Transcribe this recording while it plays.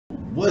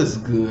What's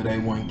good,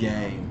 A1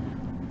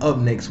 gang? Up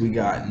next, we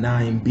got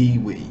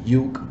 9B with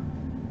Youk,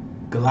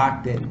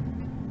 Glocken.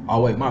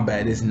 Oh, wait, my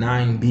bad. It's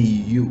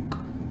 9B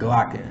Youk,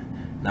 Glocken.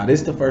 Now,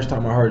 this is the first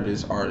time I heard of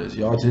this artist.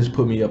 Y'all just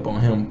put me up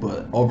on him,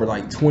 but over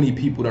like 20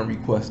 people done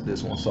requested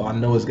this one, so I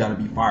know it's got to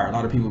be fire. A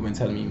lot of people have been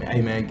telling me,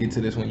 hey, man, get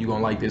to this one. You're going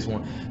to like this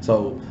one.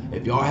 So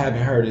if y'all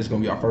haven't heard it, it's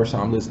going to be our first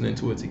time listening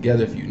to it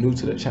together. If you're new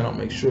to the channel,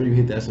 make sure you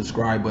hit that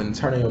subscribe button,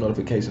 turn on your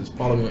notifications,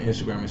 follow me on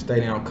Instagram, and stay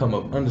down, come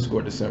up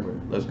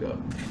 _December. Let's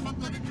go.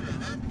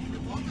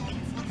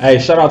 Hey,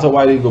 shout out to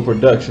White Eagle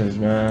Productions,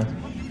 man.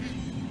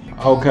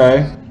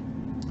 Okay.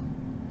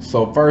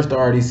 So first I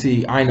already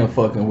see I ain't no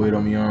fucking with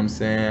him, you know what I'm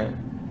saying?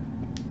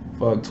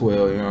 Fuck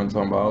 12, you know what I'm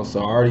talking about?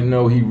 So I already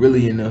know he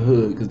really in the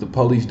hood, because the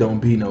police don't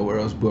be nowhere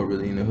else but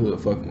really in the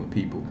hood fucking with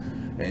people.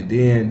 And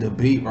then the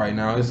beat right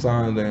now, it's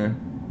sounding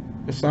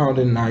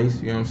nice,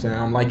 you know what I'm saying?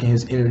 I'm liking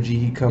his energy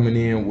he coming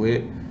in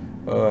with.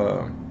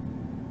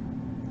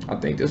 I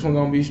think this one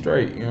gonna be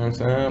straight, you know what I'm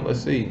saying?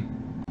 Let's see.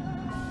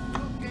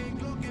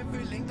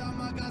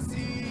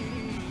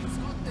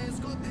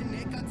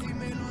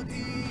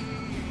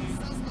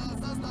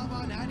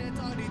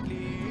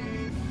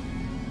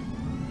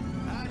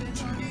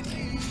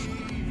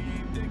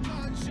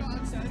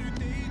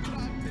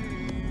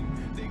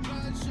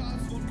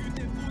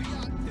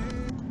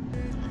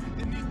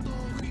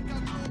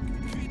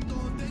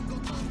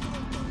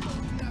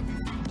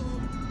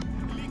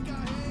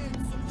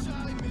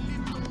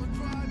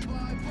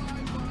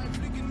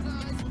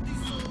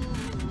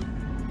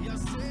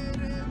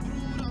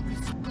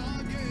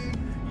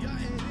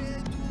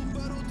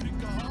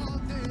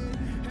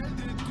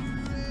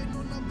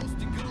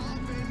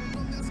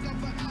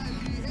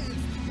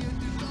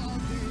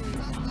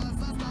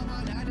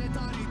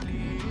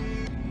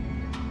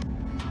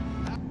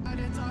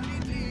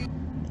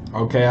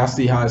 Okay, I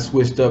see how it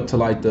switched up to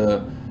like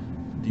the,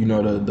 you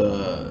know,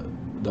 the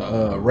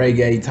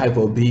reggae type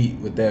of beat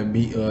with that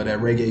beat, that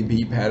reggae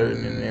beat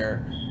pattern in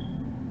there.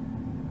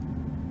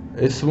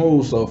 It's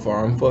smooth so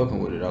far. I'm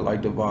fucking with it. I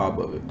like the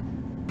vibe of it.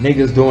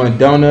 Niggas doing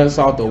donuts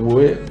out the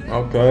wood.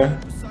 Okay.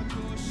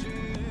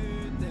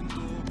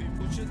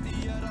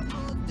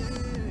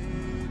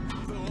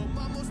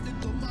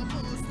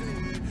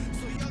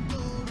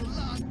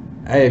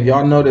 Hey, if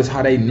y'all notice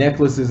how they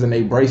necklaces and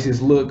they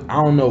bracelets look, I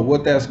don't know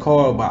what that's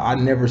called, but I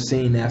never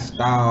seen that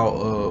style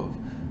of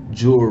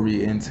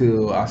jewelry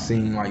until I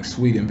seen like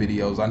Sweden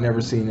videos. I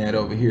never seen that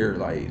over here.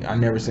 Like, I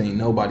never seen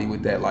nobody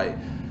with that. Like,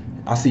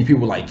 I see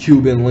people like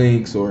Cuban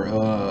links or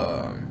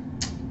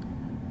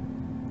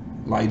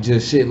like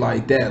just shit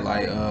like that.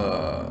 Like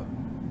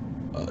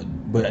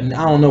but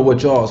I don't know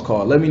what y'all's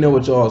called. Let me know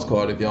what y'all's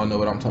called if y'all know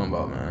what I'm talking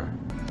about, man.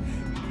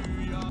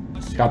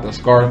 Got the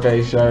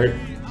Scarface shirt.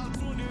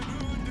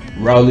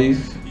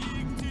 Rollies.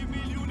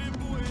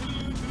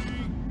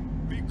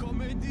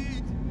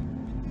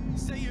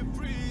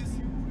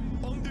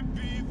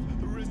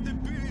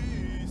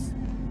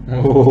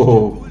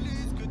 Oh.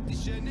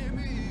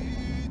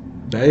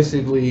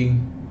 Basically, you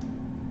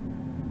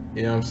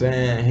know what I'm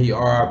saying? He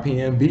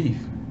RIPing beef.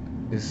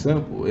 It's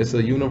simple. It's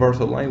a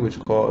universal language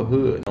called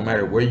hood. No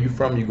matter where you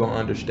from, you're gonna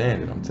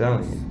understand it. I'm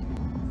telling you.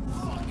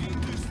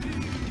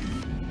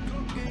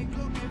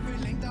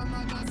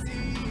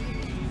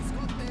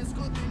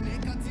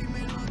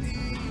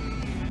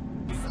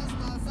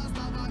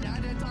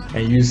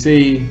 And you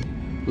see,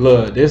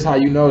 look, this how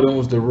you know them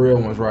was the real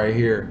ones right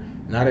here.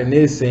 Not in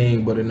this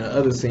scene, but in the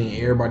other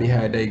scene, everybody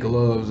had their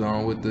gloves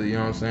on with the, you know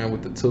what I'm saying,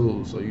 with the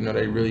tools. So you know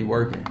they really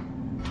working.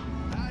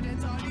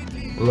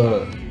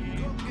 Look.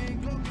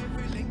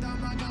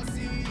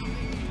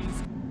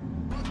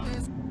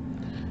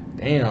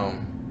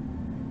 Damn.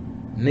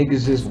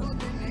 Niggas just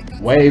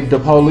waved the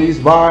police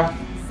by.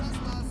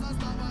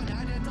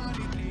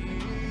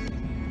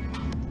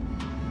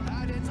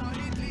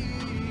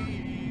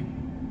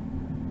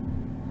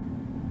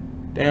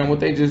 Damn, what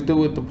they just do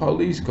with the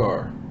police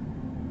car?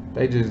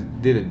 They just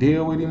did a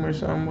deal with him or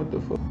something? What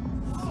the fuck?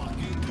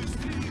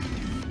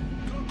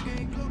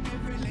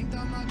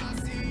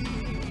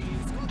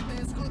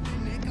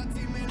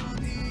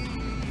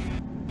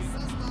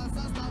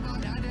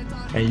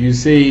 And you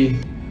see,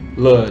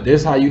 look,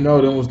 this how you know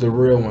them was the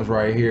real ones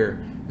right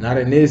here. Not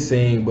in this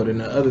scene, but in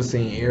the other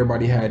scene,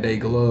 everybody had their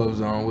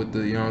gloves on with the,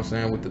 you know what I'm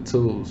saying, with the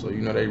tools. So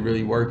you know they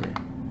really working.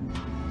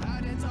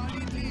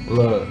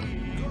 Look.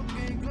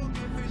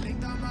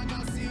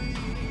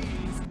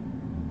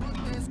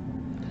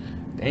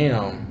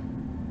 Damn.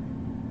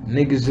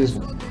 Niggas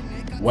just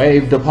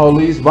waved the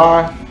police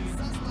by.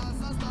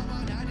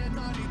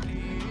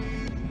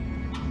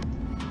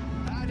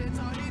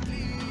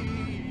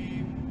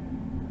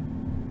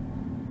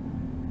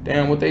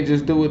 Damn, what they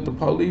just do with the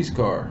police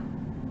car?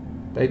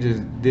 They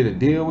just did a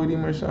deal with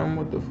him or something?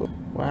 What the fuck?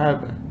 What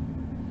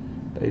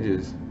happened? They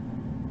just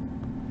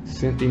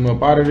sent him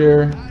up out of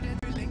there.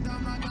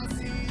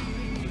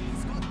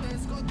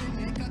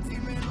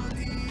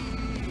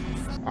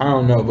 I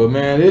don't know, but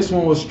man, this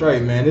one was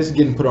straight, man. This is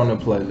getting put on the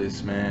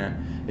playlist,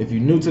 man. If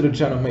you're new to the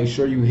channel, make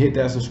sure you hit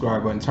that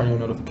subscribe button, turn your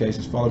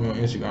notifications, follow me on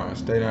Instagram, and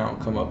stay down,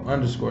 come up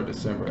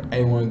 _December.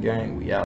 A1 gang, we out.